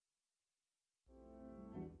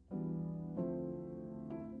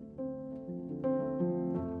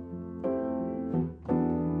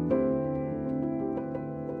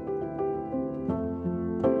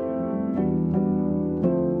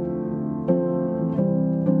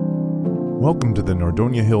Welcome to the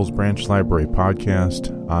Nordonia Hills Branch Library podcast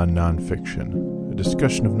on nonfiction, a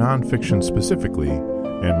discussion of nonfiction specifically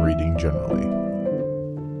and reading generally.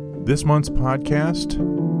 This month's podcast,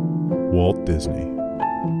 Walt Disney.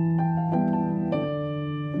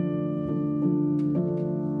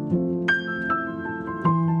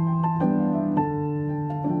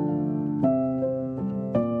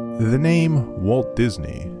 The name Walt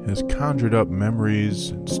Disney has conjured up memories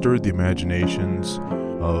and stirred the imaginations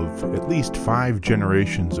of at least 5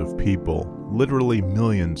 generations of people, literally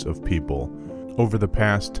millions of people, over the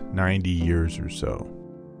past 90 years or so.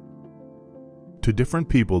 To different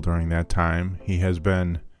people during that time, he has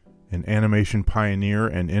been an animation pioneer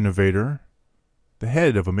and innovator, the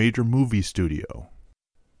head of a major movie studio,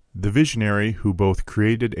 the visionary who both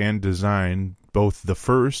created and designed both the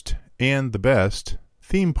first and the best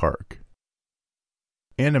theme park,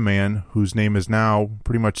 and a man whose name is now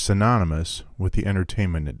pretty much synonymous with the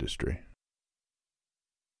entertainment industry.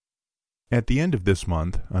 At the end of this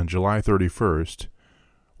month, on July 31st,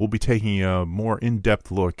 we'll be taking a more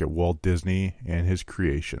in-depth look at Walt Disney and his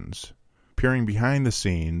creations, peering behind the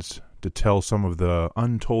scenes to tell some of the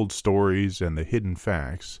untold stories and the hidden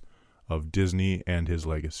facts of Disney and his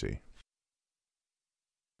legacy.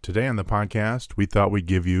 Today on the podcast, we thought we'd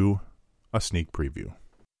give you a sneak preview.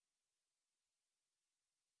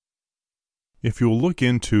 If you'll look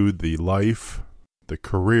into the life, the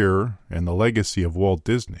career, and the legacy of Walt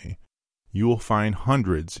Disney, you will find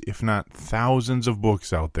hundreds, if not thousands, of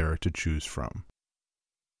books out there to choose from.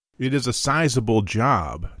 It is a sizable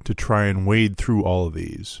job to try and wade through all of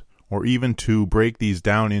these, or even to break these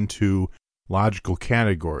down into logical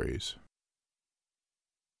categories.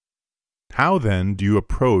 How then do you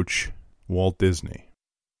approach Walt Disney?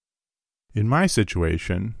 In my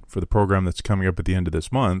situation, for the program that's coming up at the end of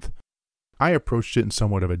this month, I approached it in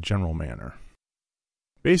somewhat of a general manner.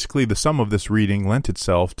 Basically, the sum of this reading lent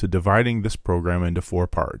itself to dividing this program into 4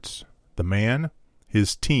 parts: the man,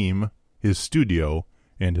 his team, his studio,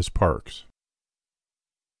 and his parks.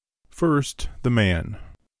 First, the man.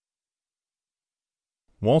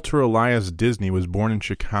 Walter Elias Disney was born in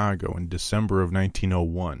Chicago in December of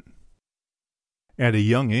 1901. At a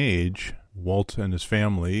young age, Walt and his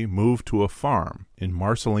family moved to a farm in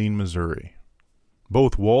Marceline, Missouri.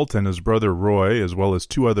 Both Walt and his brother Roy, as well as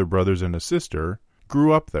 2 other brothers and a sister,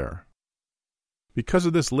 grew up there. Because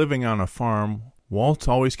of this living on a farm, Walt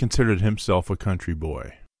always considered himself a country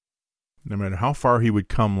boy. No matter how far he would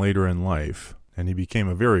come later in life, and he became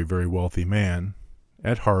a very, very wealthy man,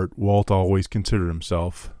 at heart, Walt always considered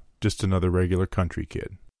himself just another regular country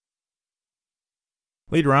kid.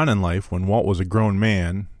 Later on in life, when Walt was a grown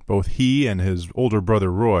man, both he and his older brother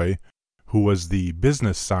Roy, who was the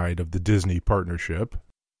business side of the Disney partnership,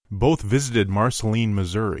 both visited Marceline,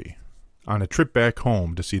 Missouri, on a trip back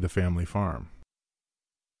home to see the family farm.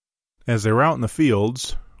 As they were out in the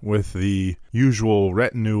fields, with the usual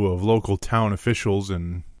retinue of local town officials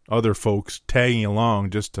and other folks tagging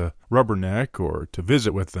along just to rubberneck or to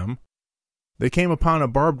visit with them, they came upon a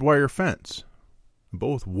barbed wire fence.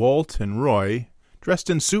 Both Walt and Roy, dressed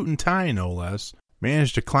in suit and tie no less,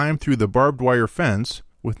 managed to climb through the barbed wire fence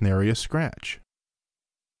with nary a scratch.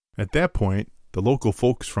 At that point, the local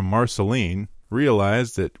folks from Marceline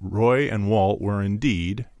realized that Roy and Walt were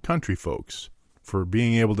indeed country folks for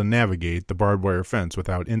being able to navigate the barbed wire fence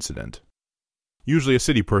without incident. Usually a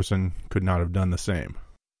city person could not have done the same.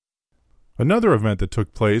 Another event that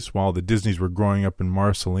took place while the Disneys were growing up in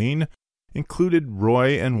Marceline included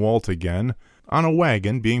Roy and Walt again on a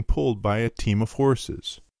wagon being pulled by a team of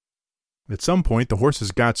horses. At some point, the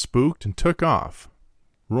horses got spooked and took off.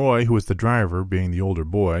 Roy, who was the driver, being the older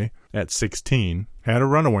boy, at 16, had a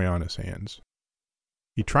runaway on his hands.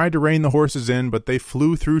 He tried to rein the horses in, but they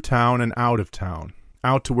flew through town and out of town,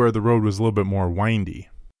 out to where the road was a little bit more windy.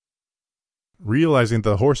 Realizing that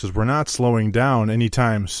the horses were not slowing down any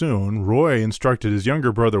time soon, Roy instructed his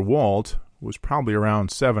younger brother Walt, who was probably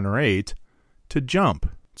around 7 or 8, to jump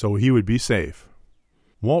so he would be safe.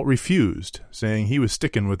 Walt refused, saying he was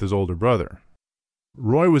sticking with his older brother.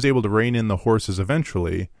 Roy was able to rein in the horses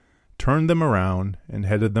eventually, turned them around, and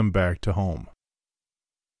headed them back to home.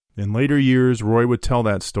 In later years, Roy would tell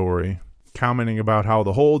that story, commenting about how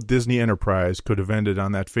the whole Disney enterprise could have ended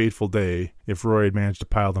on that fateful day if Roy had managed to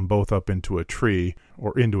pile them both up into a tree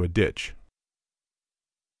or into a ditch.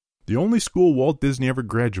 The only school Walt Disney ever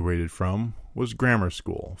graduated from was grammar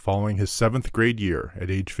school, following his 7th grade year at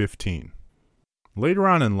age 15. Later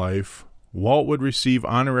on in life, Walt would receive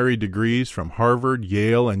honorary degrees from Harvard,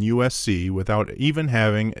 Yale, and USC without even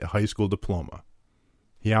having a high school diploma.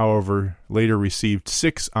 He, however, later received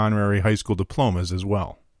 6 honorary high school diplomas as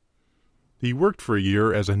well. He worked for a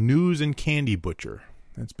year as a news and candy butcher.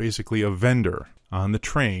 That's basically a vendor on the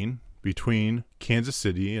train between Kansas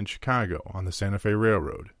City and Chicago on the Santa Fe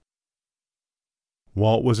Railroad.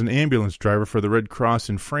 Walt was an ambulance driver for the Red Cross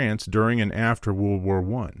in France during and after World War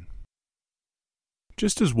I.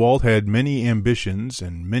 Just as Walt had many ambitions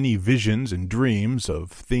and many visions and dreams of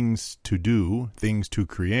things to do, things to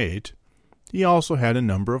create, he also had a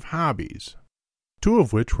number of hobbies, two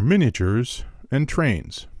of which were miniatures and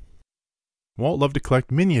trains. Walt loved to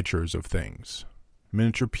collect miniatures of things,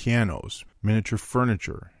 miniature pianos, miniature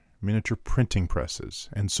furniture, miniature printing presses,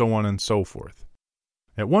 and so on and so forth.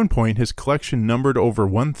 At one point, his collection numbered over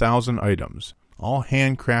 1,000 items, all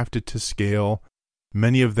handcrafted to scale,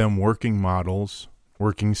 many of them working models,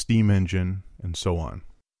 working steam engine, and so on.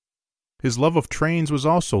 His love of trains was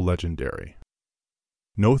also legendary.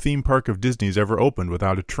 No theme park of Disney's ever opened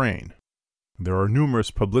without a train. There are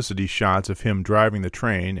numerous publicity shots of him driving the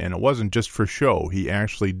train, and it wasn't just for show. He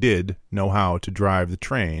actually did know how to drive the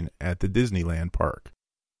train at the Disneyland park.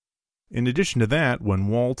 In addition to that, when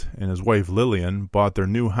Walt and his wife Lillian bought their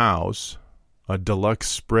new house, a deluxe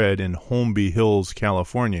spread in Holmby Hills,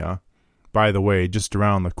 California, by the way, just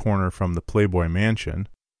around the corner from the Playboy Mansion,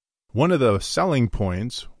 one of the selling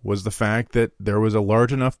points was the fact that there was a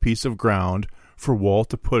large enough piece of ground for Walt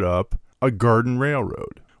to put up a garden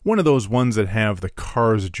railroad. One of those ones that have the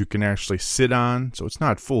cars that you can actually sit on, so it's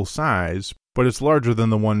not full size, but it's larger than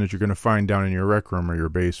the one that you're going to find down in your rec room or your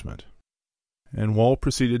basement. And Walt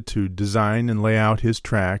proceeded to design and lay out his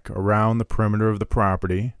track around the perimeter of the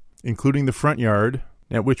property, including the front yard,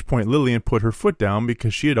 at which point Lillian put her foot down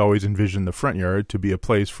because she had always envisioned the front yard to be a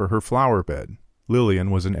place for her flower bed. Lillian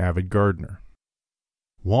was an avid gardener.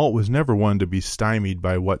 Walt was never one to be stymied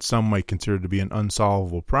by what some might consider to be an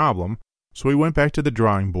unsolvable problem, so he went back to the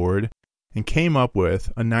drawing board and came up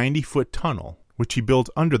with a 90-foot tunnel, which he built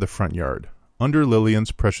under the front yard, under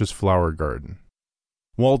Lillian's precious flower garden.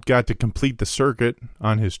 Walt got to complete the circuit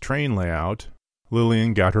on his train layout.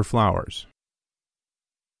 Lillian got her flowers.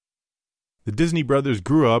 The Disney brothers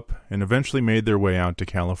grew up and eventually made their way out to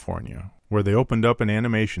California, where they opened up an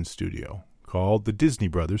animation studio called the Disney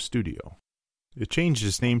Brothers Studio. It changed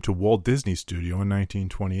its name to Walt Disney Studio in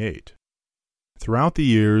 1928. Throughout the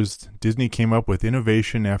years, Disney came up with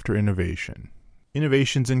innovation after innovation.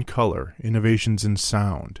 Innovations in color, innovations in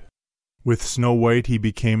sound. With Snow White, he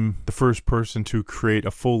became the first person to create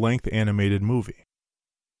a full-length animated movie.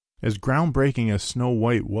 As groundbreaking as Snow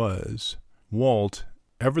White was, Walt,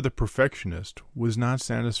 ever the perfectionist, was not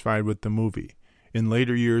satisfied with the movie. In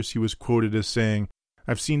later years, he was quoted as saying,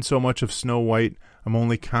 "I've seen so much of Snow White, I'm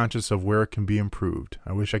only conscious of where it can be improved.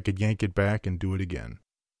 I wish I could yank it back and do it again."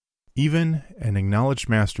 Even an acknowledged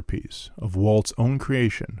masterpiece of Walt's own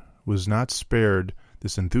creation was not spared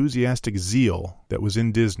this enthusiastic zeal that was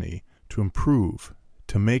in Disney to improve,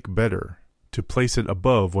 to make better, to place it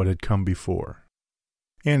above what had come before.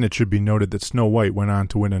 And it should be noted that Snow White went on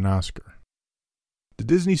to win an Oscar. The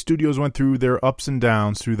Disney studios went through their ups and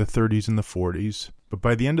downs through the 30s and the 40s, but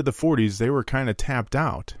by the end of the 40s they were kind of tapped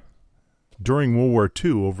out. During World War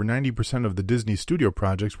II, over 90% of the Disney studio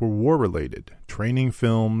projects were war-related. Training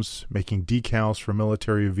films, making decals for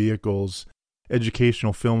military vehicles,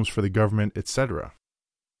 educational films for the government, etc.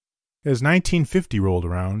 As 1950 rolled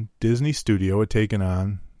around, Disney Studio had taken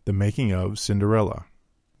on the making of Cinderella.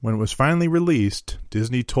 When it was finally released,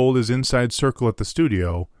 Disney told his inside circle at the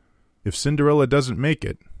studio, "If Cinderella doesn't make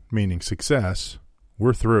it," meaning success,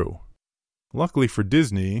 "we're through." Luckily for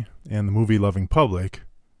Disney and the movie-loving public,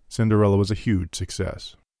 Cinderella was a huge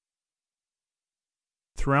success.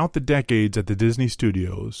 Throughout the decades at the Disney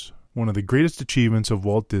Studios, one of the greatest achievements of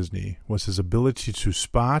Walt Disney was his ability to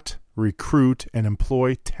spot, recruit, and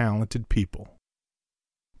employ talented people.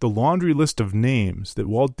 The laundry list of names that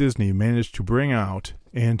Walt Disney managed to bring out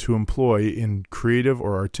and to employ in creative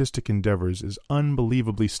or artistic endeavors is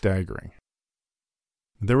unbelievably staggering.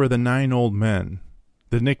 There were the 9 old men,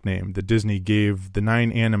 the nickname that Disney gave the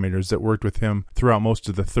 9 animators that worked with him throughout most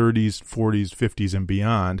of the 30s, 40s, 50s, and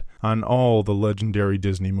beyond on all the legendary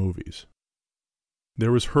Disney movies.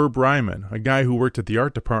 There was Herb Ryman, a guy who worked at the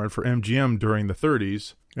art department for MGM during the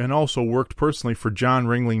 30s, and also worked personally for John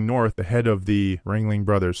Ringling North, the head of the Ringling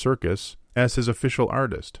Brothers Circus, as his official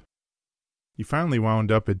artist. He finally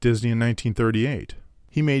wound up at Disney in 1938.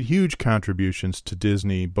 He made huge contributions to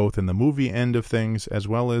Disney, both in the movie end of things as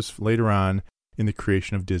well as later on in the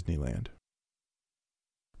creation of Disneyland.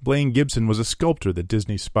 Blaine Gibson was a sculptor that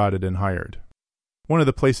Disney spotted and hired. One of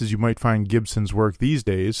the places you might find Gibson's work these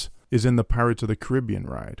days is in the Pirates of the Caribbean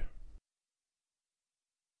ride.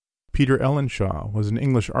 Peter Ellenshaw was an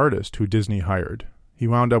English artist who Disney hired. He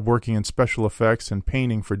wound up working in special effects and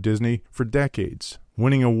painting for Disney for decades,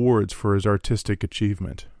 winning awards for his artistic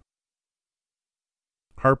achievement.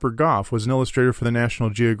 Harper Goff was an illustrator for the National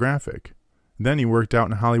Geographic. Then he worked out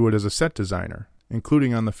in Hollywood as a set designer,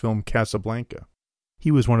 including on the film Casablanca. He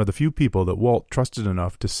was one of the few people that Walt trusted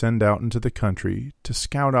enough to send out into the country to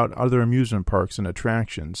scout out other amusement parks and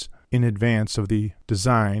attractions in advance of the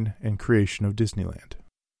design and creation of Disneyland.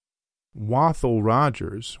 Wathel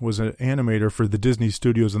Rogers was an animator for the Disney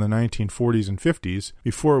Studios in the 1940s and 50s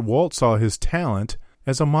before Walt saw his talent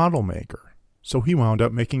as a model maker. So he wound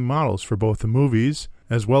up making models for both the movies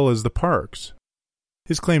as well as the parks.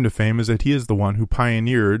 His claim to fame is that he is the one who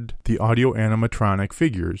pioneered the audio animatronic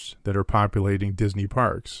figures that are populating Disney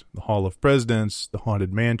parks, the Hall of Presidents, the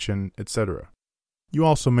Haunted Mansion, etc. You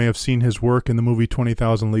also may have seen his work in the movie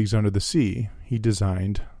 20,000 Leagues Under the Sea. He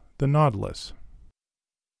designed the Nautilus.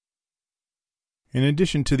 In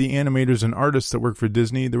addition to the animators and artists that work for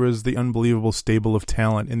Disney, there was the unbelievable stable of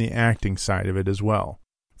talent in the acting side of it as well.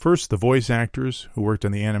 First, the voice actors who worked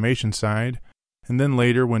on the animation side, and then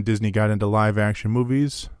later, when Disney got into live-action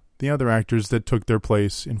movies, the other actors that took their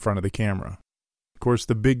place in front of the camera. Of course,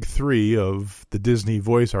 the big three of the Disney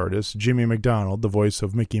voice artists, Jimmy McDonald, the voice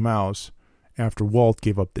of Mickey Mouse, after Walt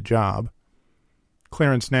gave up the job,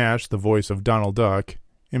 Clarence Nash, the voice of Donald Duck,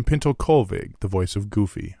 and Pinto Colvig, the voice of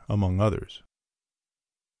Goofy, among others.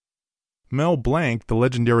 Mel Blanc, the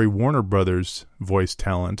legendary Warner Brothers voice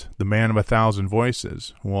talent, the man of 1,000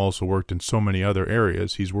 voices, who also worked in so many other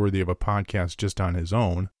areas he's worthy of a podcast just on his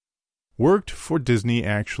own, worked for Disney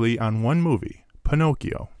actually on one movie,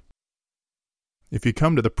 Pinocchio. If you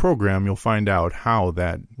come to the program, you'll find out how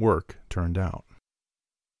that work turned out.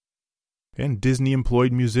 And Disney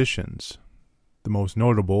employed musicians. The most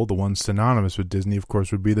notable, the ones synonymous with Disney, of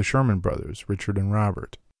course, would be the Sherman Brothers, Richard and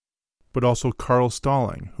Robert. But also Carl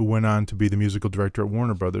Stalling, who went on to be the musical director at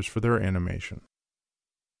Warner Brothers for their animation.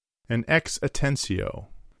 And X Atencio.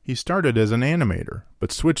 He started as an animator,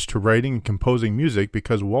 but switched to writing and composing music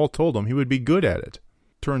because Walt told him he would be good at it.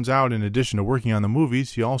 Turns out, in addition to working on the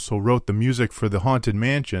movies, he also wrote the music for the Haunted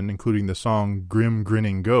Mansion, including the song Grim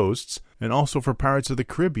Grinning Ghosts, and also for Pirates of the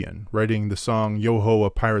Caribbean, writing the song Yo-Ho, A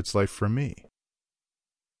Pirate's Life for Me.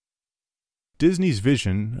 Disney's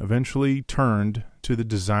vision eventually turned to the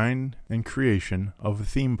design and creation of a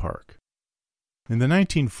theme park. In the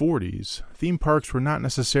 1940s, theme parks were not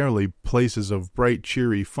necessarily places of bright,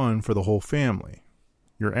 cheery fun for the whole family.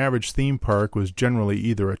 Your average theme park was generally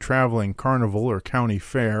either a traveling carnival or county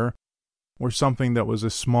fair, or something that was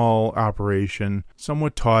a small operation,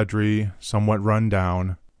 somewhat tawdry, somewhat run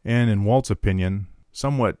down, and, in Walt's opinion,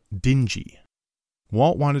 somewhat dingy.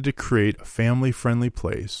 Walt wanted to create a family-friendly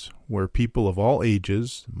place where people of all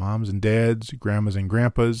ages, moms and dads, grandmas and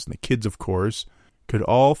grandpas, and the kids, of course, could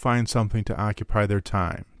all find something to occupy their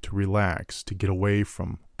time, to relax, to get away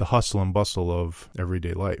from the hustle and bustle of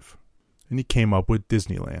everyday life. And he came up with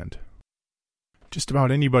Disneyland. Just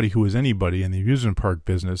about anybody who was anybody in the amusement park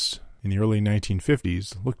business in the early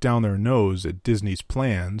 1950s looked down their nose at Disney's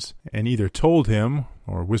plans and either told him,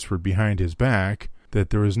 or whispered behind his back,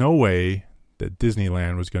 that there was no way that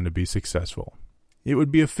Disneyland was going to be successful. It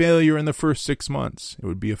would be a failure in the first 6 months. It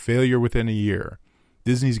would be a failure within a year.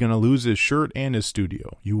 Disney's going to lose his shirt and his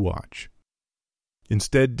studio. You watch.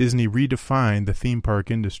 Instead, Disney redefined the theme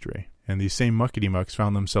park industry, and these same muckety-mucks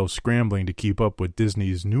found themselves scrambling to keep up with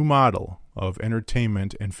Disney's new model of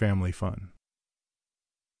entertainment and family fun.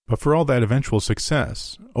 But for all that eventual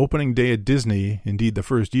success, opening day at Disney, indeed the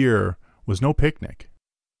first year, was no picnic.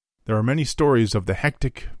 There are many stories of the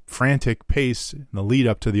hectic, frantic pace in the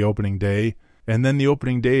lead-up to the opening day, and then the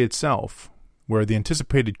opening day itself, where the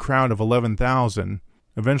anticipated crowd of 11,000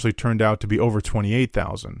 eventually turned out to be over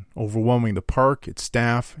 28,000, overwhelming the park, its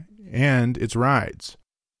staff, and its rides.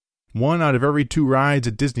 1 out of every 2 rides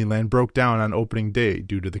at Disneyland broke down on opening day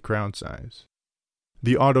due to the crowd size.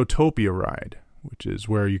 The Autotopia ride, which is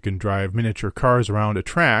where you can drive miniature cars around a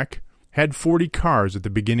track, had 40 cars at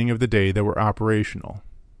the beginning of the day that were operational.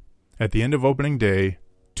 At the end of opening day,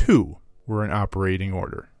 2 were in operating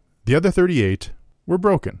order. The other 38 were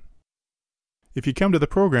broken. If you come to the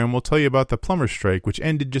program, we'll tell you about the plumber strike, which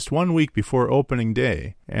ended just 1 week before opening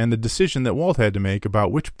day, and the decision that Walt had to make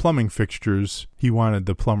about which plumbing fixtures he wanted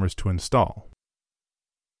the plumbers to install.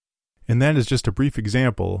 And that is just a brief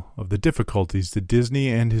example of the difficulties that Disney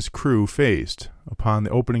and his crew faced upon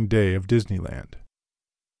the opening day of Disneyland.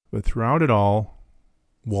 But throughout it all,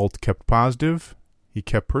 Walt kept positive, he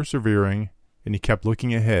kept persevering, and he kept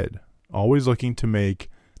looking ahead, always looking to make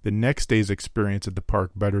the next day's experience at the park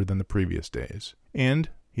better than the previous days. And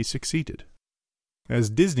he succeeded. As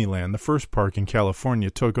Disneyland, the first park in California,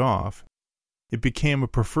 took off, it became a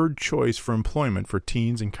preferred choice for employment for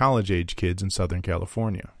teens and college-age kids in Southern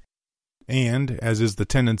California. And, as is the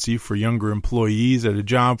tendency for younger employees at a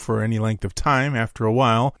job for any length of time, after a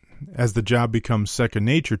while, as the job becomes second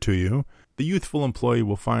nature to you, the youthful employee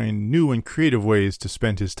will find new and creative ways to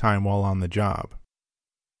spend his time while on the job.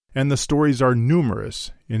 And the stories are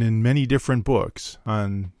numerous, and in many different books,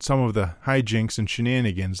 on some of the hijinks and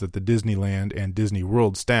shenanigans that the Disneyland and Disney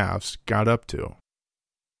World staffs got up to.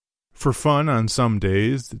 For fun, on some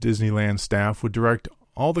days, the Disneyland staff would direct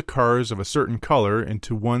all the cars of a certain color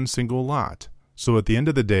into one single lot. So at the end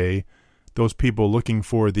of the day, those people looking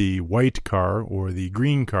for the white car or the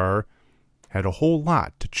green car had a whole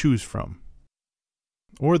lot to choose from.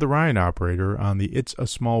 Or the ride operator on the It's a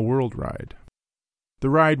Small World ride. The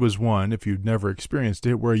ride was one, if you'd never experienced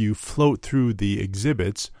it, where you float through the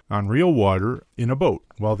exhibits on real water in a boat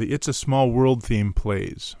while the It's a Small World theme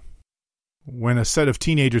plays. When a set of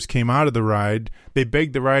teenagers came out of the ride, they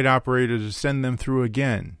begged the ride operator to send them through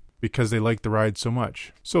again because they liked the ride so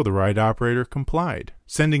much. So the ride operator complied,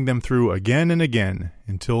 sending them through again and again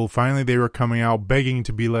until finally they were coming out begging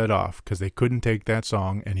to be let off because they couldn't take that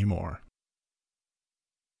song anymore.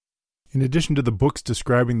 In addition to the books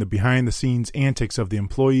describing the behind-the-scenes antics of the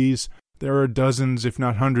employees, there are dozens, if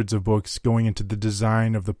not hundreds, of books going into the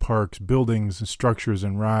design of the park's buildings and structures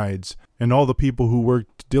and rides, and all the people who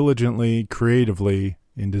worked diligently, creatively,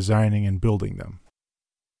 in designing and building them.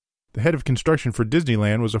 The head of construction for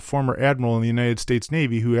Disneyland was a former admiral in the United States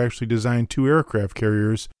Navy who actually designed 2 aircraft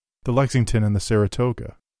carriers, the Lexington and the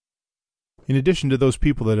Saratoga. In addition to those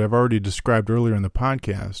people that I've already described earlier in the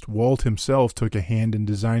podcast, Walt himself took a hand in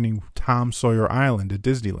designing Tom Sawyer Island at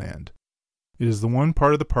Disneyland. It is the one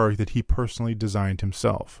part of the park that he personally designed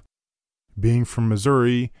himself. Being from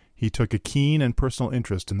Missouri, he took a keen and personal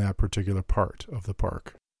interest in that particular part of the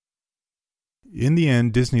park. In the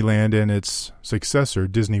end, Disneyland and its successor,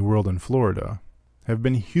 Disney World in Florida, have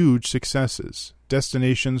been huge successes,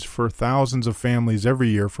 destinations for thousands of families every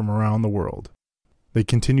year from around the world. They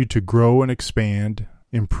continue to grow and expand,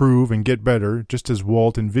 improve and get better, just as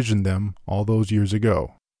Walt envisioned them all those years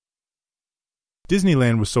ago.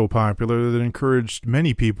 Disneyland was so popular that it encouraged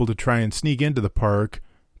many people to try and sneak into the park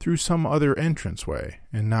through some other entranceway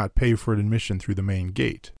and not pay for admission through the main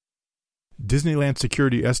gate. Disneyland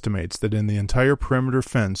security estimates that in the entire perimeter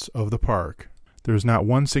fence of the park, there is not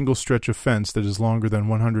one single stretch of fence that is longer than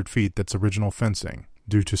 100 feet that's original fencing,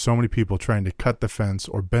 due to so many people trying to cut the fence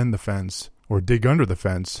or bend the fence or dig under the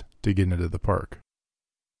fence to get into the park.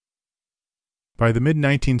 By the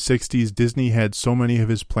mid-1960s, Disney had so many of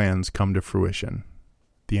his plans come to fruition.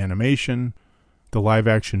 The animation, the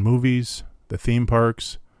live-action movies, the theme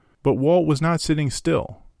parks. But Walt was not sitting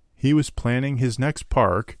still. He was planning his next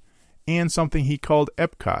park and something he called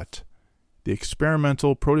Epcot, the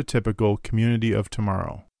experimental, prototypical community of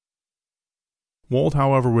tomorrow. Walt,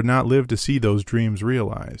 however, would not live to see those dreams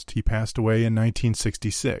realized. He passed away in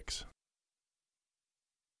 1966.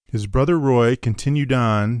 His brother Roy continued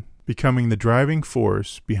on, becoming the driving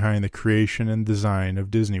force behind the creation and design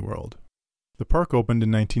of Disney World. The park opened in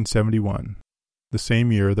 1971, the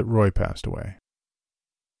same year that Roy passed away.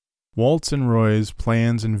 Walt's and Roy's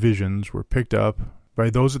plans and visions were picked up by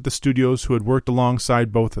those at the studios who had worked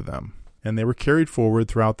alongside both of them, and they were carried forward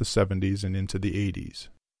throughout the 70s and into the 80s.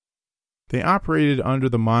 They operated under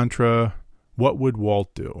the mantra, "What would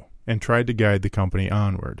Walt do?" and tried to guide the company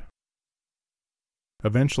onward.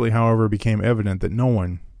 Eventually, however, it became evident that no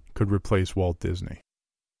one could replace Walt Disney.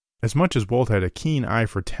 As much as Walt had a keen eye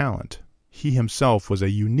for talent, he himself was a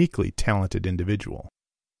uniquely talented individual.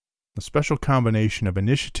 A special combination of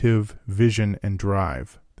initiative, vision, and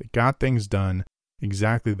drive that got things done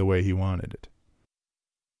exactly the way he wanted it.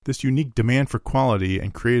 This unique demand for quality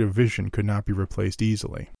and creative vision could not be replaced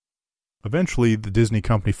easily. Eventually, the Disney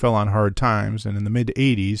company fell on hard times, and in the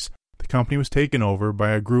mid-'80s, the company was taken over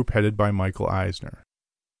by a group headed by Michael Eisner.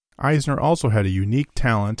 Eisner also had a unique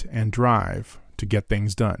talent and drive to get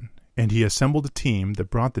things done, and he assembled a team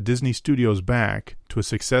that brought the Disney Studios back to a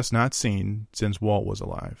success not seen since Walt was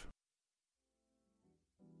alive.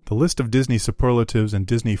 The list of Disney superlatives and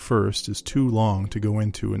Disney firsts is too long to go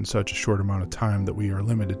into in such a short amount of time that we are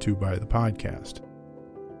limited to by the podcast.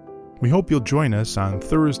 We hope you'll join us on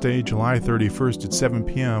Thursday, July 31st at 7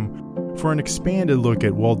 p.m. for an expanded look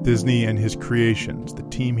at Walt Disney and his creations, the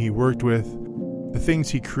team he worked with, the things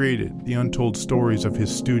he created, the untold stories of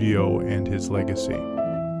his studio and his legacy.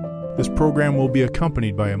 This program will be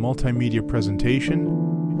accompanied by a multimedia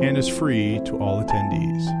presentation and is free to all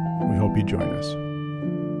attendees. We hope you join us.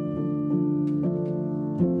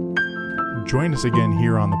 Join us again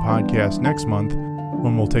here on the podcast next month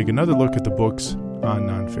when we'll take another look at the books on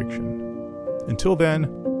nonfiction. Until then,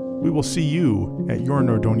 we will see you at your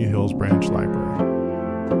Nordonia Hills Branch Library.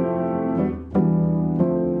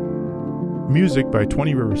 Music by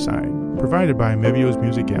 20 Riverside, provided by Mevio's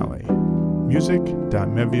Music Alley.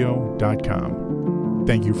 music.mevio.com.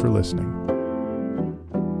 Thank you for listening.